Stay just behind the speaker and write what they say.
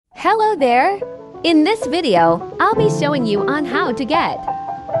Hello there! In this video, I'll be showing you on how to get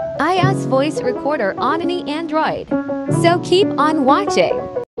iOS voice recorder on any Android. So keep on watching!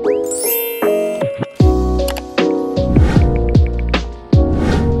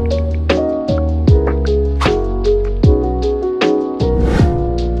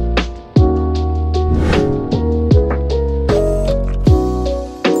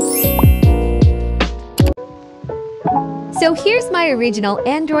 So here's my original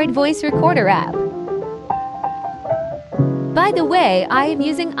Android voice recorder app. By the way, I am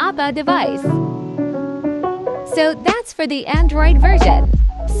using 𝒂𝒄𝒂 device. So that's for the Android version.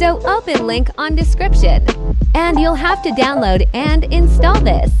 So open link on description. And you'll have to download and install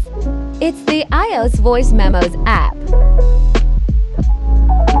this. It's the iOS Voice Memos app.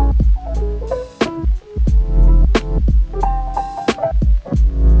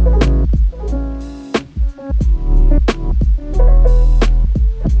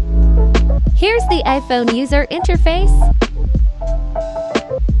 Here's the iPhone user interface.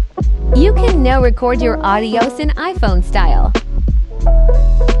 You can now record your audios in iPhone style.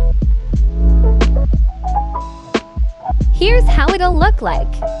 Here's how it'll look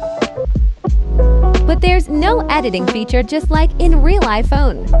like. But there's no editing feature just like in real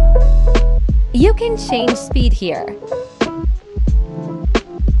iPhone. You can change speed here.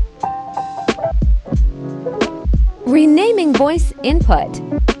 Renaming voice input.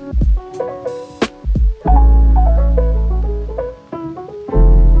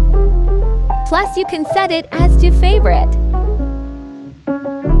 Plus, you can set it as to favorite.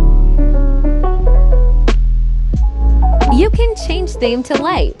 You can change theme to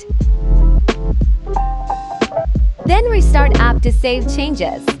light. Then restart app to save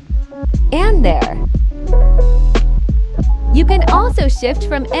changes. And there. You can also shift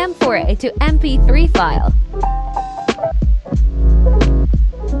from M4A to MP3 file.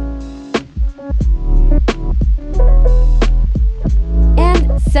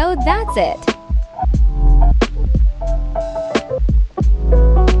 And so that's it.